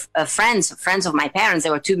older friends of my parents,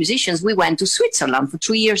 they were two musicians, we went to Switzerland for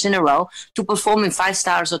 3 years in a row to perform in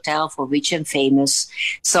 5-star hotel for rich and famous.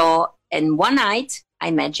 So, and one night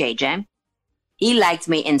I met JJ. He liked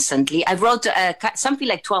me instantly. I wrote something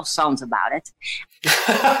like 12 songs about it.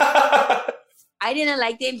 I didn't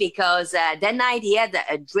like him because that night he had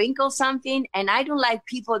a drink or something, and I don't like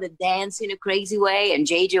people that dance in a crazy way. And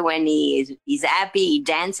JJ, when he's happy, he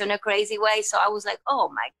dances in a crazy way. So I was like, oh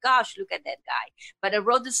my gosh, look at that guy. But I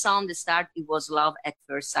wrote the song, the start, it was love at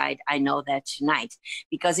first sight. I know that tonight.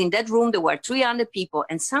 Because in that room, there were 300 people.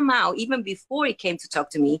 And somehow, even before he came to talk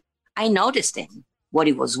to me, I noticed him, what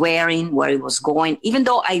he was wearing, where he was going. Even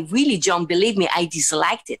though I really, John, believe me, I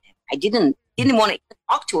disliked him. I didn't want to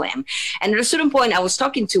talk to him. And at a certain point, I was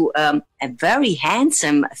talking to a very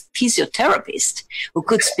handsome physiotherapist who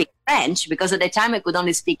could speak French, because at the time I could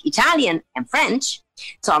only speak Italian and French.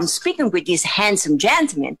 So I'm speaking with this handsome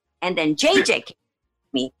gentleman, and then JJ came to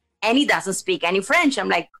me, and he doesn't speak any French. I'm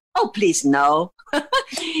like, oh, please, no.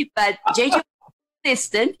 But JJ was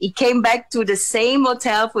insistent. He came back to the same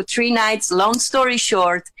hotel for 3 nights. Long story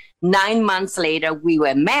short, 9 months later, we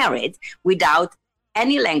were married without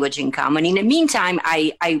any language in common. In the meantime,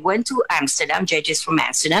 I went to Amsterdam. JJ's from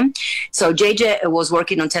Amsterdam. So JJ was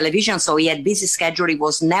working on television, so he had busy schedule. He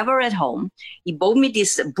was never at home. He bought me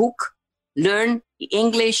this book, Learn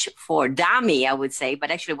English for Dummy, I would say,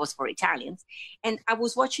 but actually it was for Italians. And I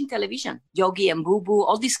was watching television, Yogi and Boo Boo,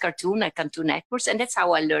 all these Cartoon Networks, and that's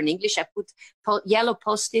how I learned English. I put yellow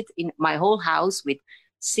Post-it in my whole house with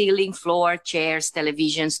ceiling, floor, chairs,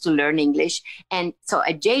 televisions to learn English. And so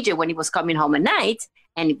at JJ, when he was coming home at night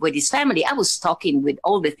and with his family, I was talking with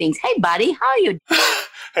all the things. Hey, buddy, how are you?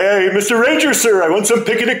 Hey, Mr. Ranger, sir, I want some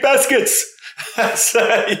picnic baskets. That's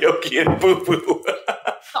Yogi and Boo Boo.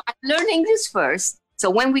 So I learned English first.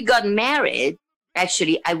 So when we got married,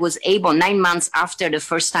 actually, I was able, 9 months after the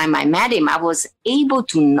first time I met him, I was able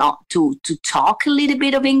to talk a little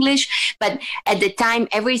bit of English. But at the time,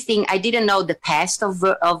 everything, I didn't know the past of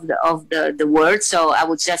the word. So I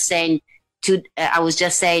was just saying,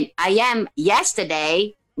 I am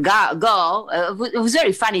yesterday, go. It was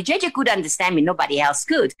very funny. JJ could understand me. Nobody else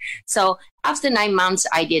could. So after 9 months,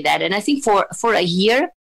 I did that. And I think for a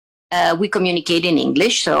year, we communicated in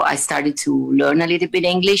English. So I started to learn a little bit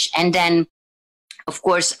English. And then, of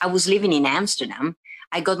course, I was living in Amsterdam.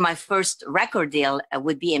 I got my first record deal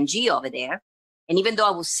with BMG over there. And even though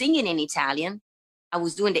I was singing in Italian, I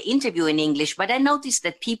was doing the interview in English. But I noticed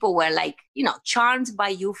that people were like, charmed by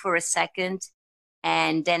you for a second.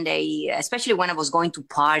 And then they, especially when I was going to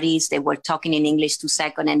parties, they were talking in English 2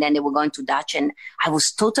 seconds, and then they were going to Dutch. And I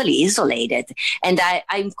was totally isolated. And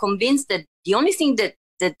I'm convinced that the only thing that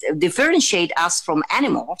differentiate us from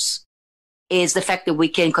animals is the fact that we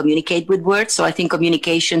can communicate with words. So I think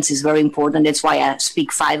communications is very important. That's why I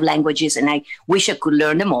speak 5 languages, and I wish I could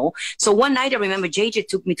learn them all. So one night I remember JJ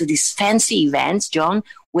took me to this fancy event, John,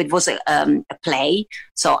 which was a play.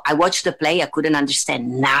 So I watched the play. I couldn't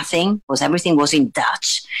understand nothing because everything was in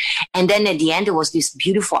Dutch. And then at the end, there was this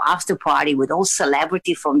beautiful after party with all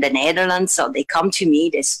celebrity from the Netherlands. So they come to me,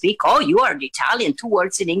 they speak, oh, you are Italian, 2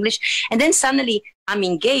 words in English. And then suddenly I'm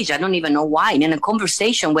engaged. I don't even know why. In a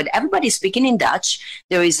conversation with everybody speaking in Dutch,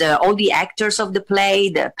 there is all the actors of the play,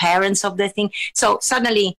 the parents of the thing. So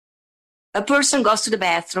suddenly a person goes to the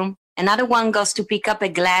bathroom. Another one goes to pick up a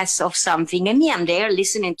glass of something. And me, I'm there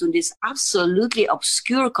listening to these absolutely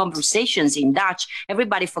obscure conversations in Dutch.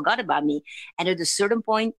 Everybody forgot about me. And at a certain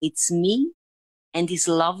point, it's me and this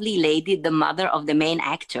lovely lady, the mother of the main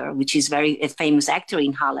actor, which is a famous actor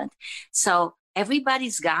in Holland. So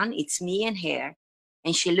everybody's gone. It's me and her.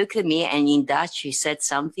 And she looked at me, and in Dutch, she said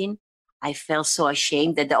something. I felt so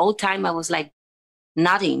ashamed that the whole time I was like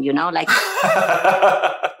nothing, like...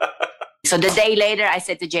 So the day later, I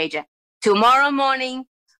said to JJ, tomorrow morning,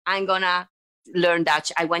 I'm going to learn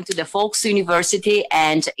Dutch. I went to the Volks University,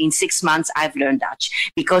 and in 6 months, I've learned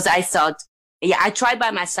Dutch because I thought, I tried by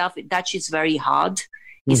myself. Dutch is very hard.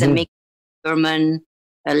 It's a mix of German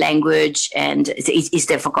language, and it's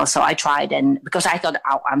difficult. So I tried, and because I thought,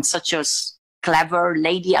 oh, I'm such a clever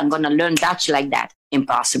lady, I'm going to learn Dutch like that.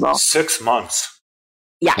 Impossible. 6 months.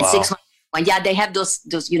 Yeah, wow. 6 months. And yeah, they have those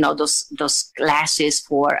those classes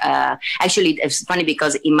for. Actually, it's funny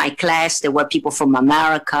because in my class there were people from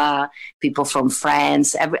America, people from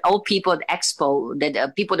France, all people at Expo,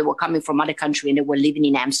 that people that were coming from other countries and they were living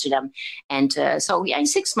in Amsterdam. And so yeah, in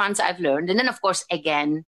 6 months I've learned. And then of course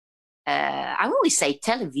again, I always say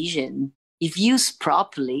television, if used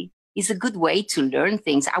properly, is a good way to learn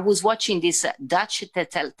things. I was watching these Dutch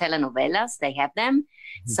telenovelas; they have them.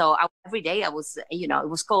 Mm-hmm. So every day I was, it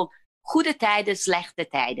was called Goede Tijden, Slechte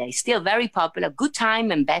Tijden. Still very popular. Good time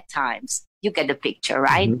and bad times. You get the picture,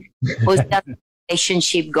 right? Mm-hmm. Was that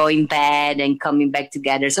relationship going bad and coming back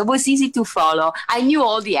together? So it was easy to follow. I knew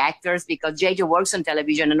all the actors because JJ works on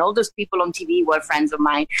television and all those people on TV were friends of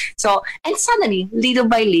mine. So, and suddenly, little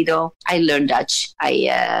by little, I learned Dutch.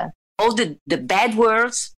 All the bad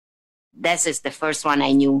words, this is the first one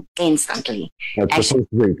I knew instantly. That's actually,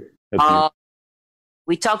 the first week.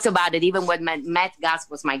 We talked about it even when Matt Gass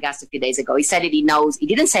was my guest a few days ago. He said that he knows. He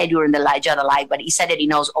didn't say it during the live, but he said that he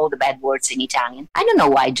knows all the bad words in Italian. I don't know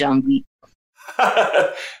why, John.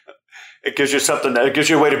 It gives you something. It gives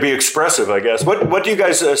you a way to be expressive, I guess. What do you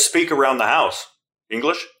guys speak around the house?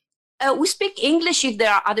 English? We speak English if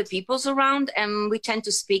there are other peoples around, and we tend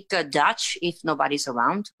to speak Dutch if nobody's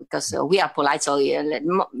around because we are polite. So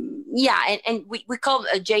and we call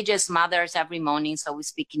JJ's mothers every morning, so we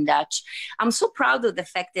speak in Dutch. I'm so proud of the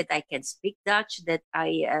fact that I can speak Dutch. That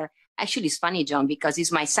actually it's funny, John, because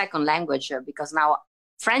it's my second language. Because now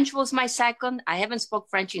French was my second. I haven't spoke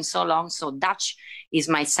French in so long, so Dutch is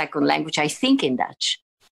my second language. I think in Dutch.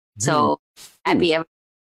 So happy ever.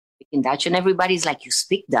 In Dutch, and everybody's like, "You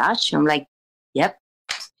speak Dutch?" I'm like, "Yep."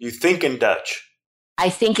 You think in Dutch? I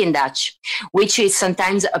think in Dutch, which is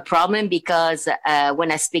sometimes a problem because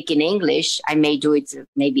when I speak in English, I may do it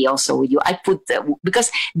maybe also with you. I put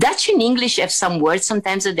because Dutch and English have some words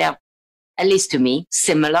sometimes that they're, at least to me,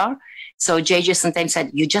 similar. So JJ sometimes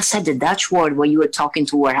said, "You just said the Dutch word when you were talking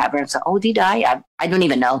to whoever." I said, "Oh, did I? I don't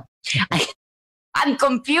even know." I'm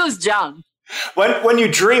confused, John. When you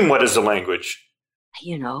dream, what is the language?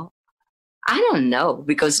 I don't know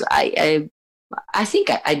because I think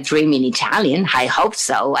I dream in Italian. I hope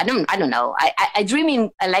so. I don't know. I dream in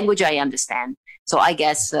a language I understand. So I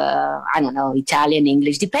guess I don't know, Italian,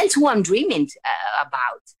 English, depends who I'm dreaming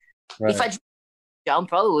about. Right. If I dream,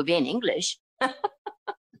 probably would be in English.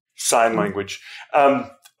 Sign language.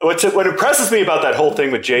 What impresses me about that whole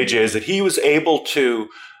thing with JJ is that he was able to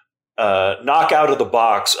knock out of the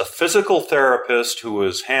box a physical therapist who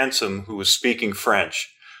was handsome, who was speaking French.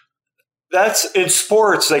 That's in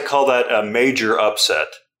sports, they call that a major upset.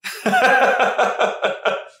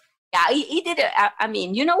 Yeah, he did it. I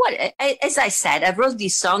mean, you know what? As I said, I wrote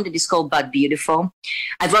this song that is called But Beautiful.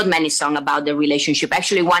 I wrote many songs about the relationship.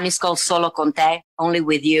 Actually, one is called Solo Con Te, Only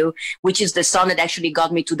With You, which is the song that actually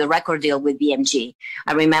got me to the record deal with BMG.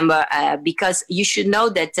 I remember because you should know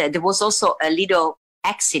that there was also a little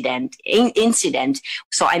incident.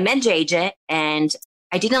 So I met JJ and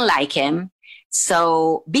I didn't like him.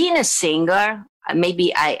 So being a singer,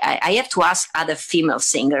 maybe I have to ask other female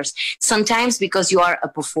singers. Sometimes because you are a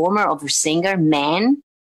performer or a singer, man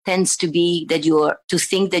tends to be that to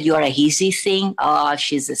think that you're a easy thing. Oh,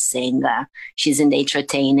 she's a singer. She's an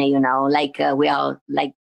entertainer, like we are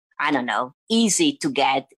like, I don't know, easy to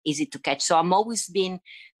get, easy to catch. So I'm always been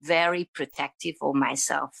very protective of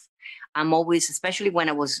myself. I'm always, especially when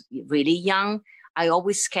I was really young, I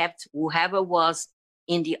always kept whoever was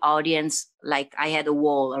in the audience, like I had a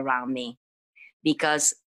wall around me,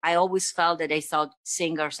 because I always felt that I thought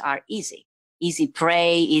singers are easy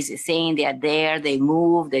prey, easy thing. They are there, they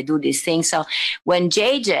move, they do these things. So when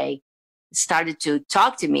JJ started to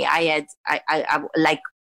talk to me, I like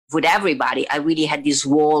with everybody, I really had this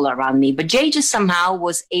wall around me. But JJ somehow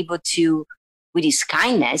was able to, with his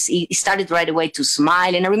kindness, he started right away to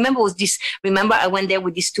smile. And I remember I went there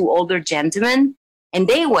with these two older gentlemen, and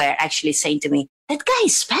they were actually saying to me, "That guy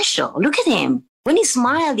is special. Look at him. When he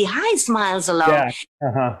smiles, the eye smiles a lot." Yeah.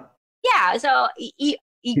 Uh-huh. Yeah. So he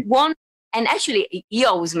won. And actually, he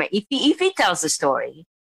always if he tells the story,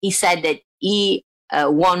 he said that he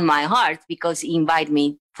won my heart because he invited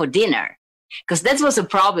me for dinner. Because that was a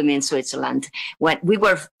problem in Switzerland when we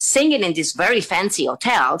were singing in these very fancy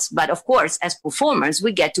hotels. But of course, as performers,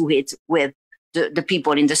 we get to hit with the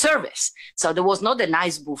people in the service. So there was not the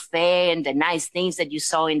nice buffet and the nice things that you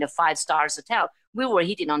saw in the 5-star hotel. We were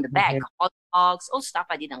hitting on the back, hot dogs, all stuff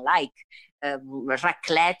I didn't like.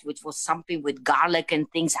 Raclette, which was something with garlic and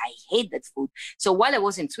things. I hate that food. So while I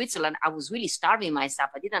was in Switzerland, I was really starving myself.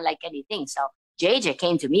 I didn't like anything. So JJ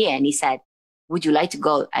came to me and he said, "Would you like to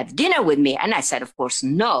go have dinner with me?" And I said, of course,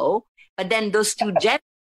 no. But then those two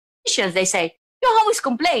generations, they say, You always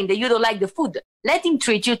complain that you don't like the food. Let him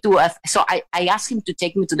treat you to so I asked him to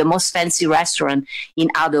take me to the most fancy restaurant in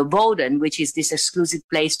Adelboden, which is this exclusive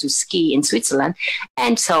place to ski in Switzerland.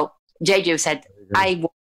 And so JJ said, I won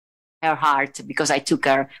her heart because I took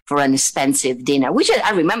her for an expensive dinner, which I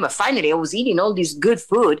remember finally I was eating all this good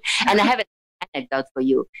food. And I have an anecdote for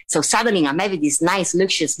you. So suddenly I'm having this nice,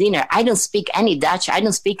 luxurious dinner. I don't speak any Dutch. I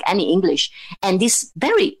don't speak any English. And this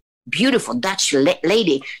very beautiful Dutch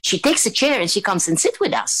lady, she takes a chair and she comes and sits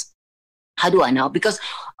with us. How do I know? Because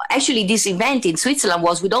actually this event in Switzerland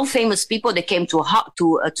was with all famous people that came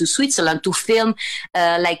to Switzerland to film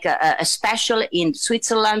like a special in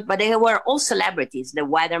Switzerland, but they were all celebrities, the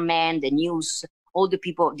weatherman, the news, all the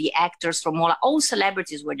people, the actors from all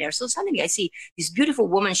celebrities were there. So suddenly I see this beautiful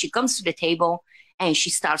woman, she comes to the table and she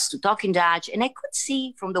starts to talk in Dutch. And I could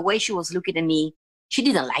see from the way she was looking at me, she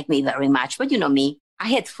didn't like me very much, but you know me, I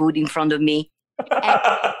had food in front of me.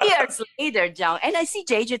 And years later, John, and I see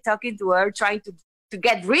JJ talking to her, trying to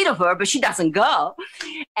get rid of her, but she doesn't go.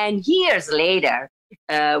 And years later,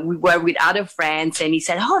 we were with other friends, and he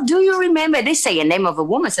said, oh, do you remember? They say a name of a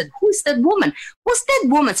woman. I said, who's that woman? Who's that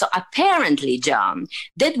woman? So apparently, John,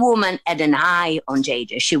 that woman had an eye on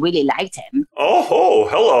JJ. She really liked him. Oh,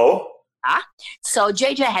 hello. So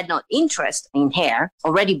JJ had no interest in her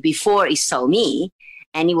already before he saw me.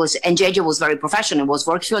 And JJ was very professional. He was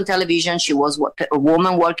working on television. She was a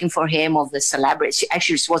woman working for him of the celebrity.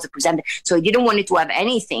 She was a presenter. So he didn't want it to have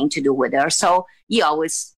anything to do with her. So he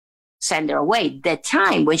always sent her away. That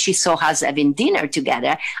time when she saw us having dinner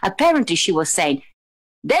together, apparently she was saying,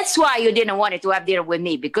 that's why you didn't want it to have dinner with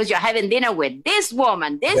me, because you're having dinner with this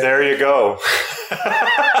woman. There you go.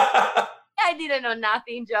 I didn't know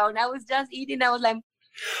nothing, Joan. I was just eating. I was like,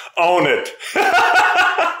 own it.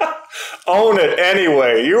 Own it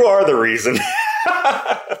anyway. You are the reason.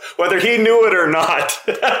 Whether he knew it or not.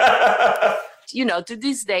 You know, to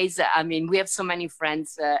these days, I mean, we have so many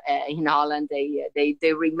friends in Holland.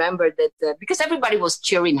 They remember that because everybody was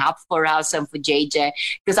cheering up for us and for JJ,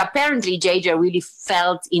 because apparently JJ really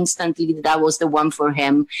felt instantly that I was the one for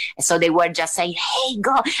him. So they were just saying, hey,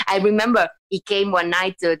 go. I remember he came one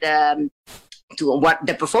night to what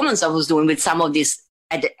the performance I was doing with some of these.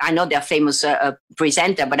 I know they're famous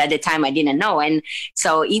presenter, but at the time I didn't know. And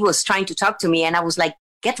so he was trying to talk to me and I was like,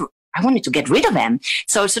 I wanted to get rid of him.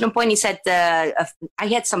 So at a certain point he said, I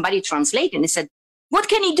had somebody translate and he said, what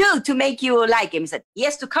can he do to make you like him? He said, he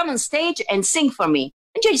has to come on stage and sing for me.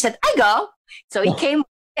 And JJ said, I go. So he came on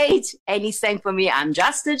stage and he sang for me, I'm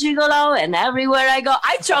just a gigolo and everywhere I go.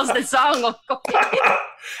 I chose the song, of course.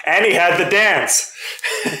 And he had the dance.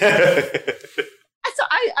 So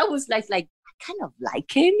I was like, kind of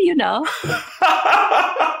like him, you know.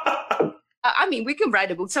 I mean, we can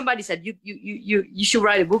write a book. Somebody said you should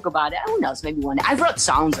write a book about it. Who knows? Maybe one day. I wrote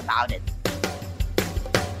songs about it.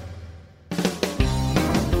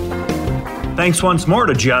 Thanks once more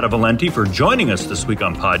to Giada Valenti for joining us this week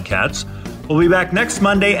on Podcats. We'll be back next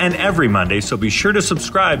Monday and every Monday, so be sure to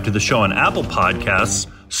subscribe to the show on Apple Podcasts,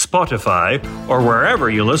 Spotify, or wherever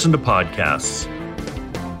you listen to podcasts.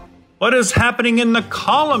 What is happening in the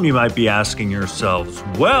column, you might be asking yourselves?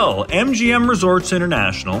 Well, MGM Resorts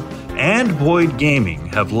International and Boyd Gaming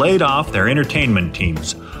have laid off their entertainment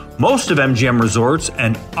teams. Most of MGM Resorts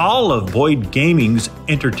and all of Boyd Gaming's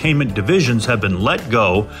entertainment divisions have been let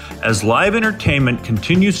go as live entertainment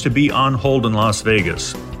continues to be on hold in Las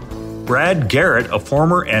Vegas. Brad Garrett, a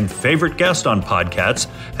former and favorite guest on Podcats,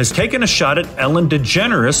 has taken a shot at Ellen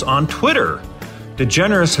DeGeneres on Twitter.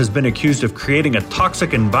 DeGeneres has been accused of creating a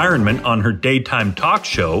toxic environment on her daytime talk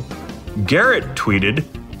show. Garrett tweeted,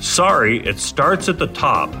 "Sorry, it starts at the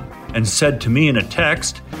top," and said to me in a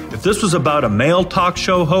text, if this was about a male talk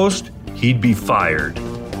show host, he'd be fired.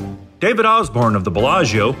 David Osborne of the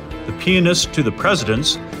Bellagio, the pianist to the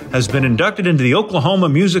presidents, has been inducted into the Oklahoma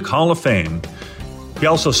Music Hall of Fame. He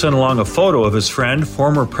also sent along a photo of his friend,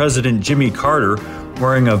 former President Jimmy Carter,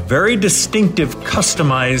 wearing a very distinctive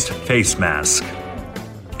customized face mask.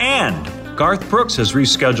 And Garth Brooks has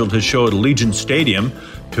rescheduled his show at Allegiant Stadium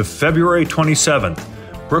to February 27th.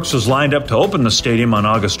 Brooks was lined up to open the stadium on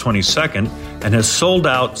August 22nd and has sold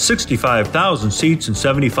out 65,000 seats in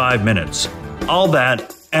 75 minutes. All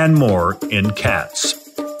that and more in Cats.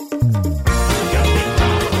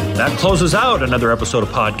 That closes out another episode of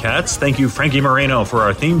Podcats. Thank you, Frankie Moreno, for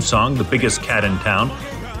our theme song, The Biggest Cat in Town.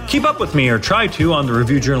 Keep up with me, or try to, on the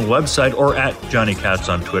Review Journal website or at Johnny Katz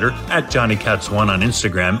on Twitter, at JohnnyKatz1 on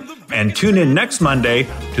Instagram, and tune in next Monday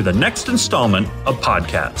to the next installment of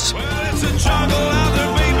Podcats. Well, it's a jungle out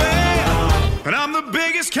there, baby, and I'm the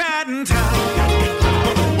biggest cat in town.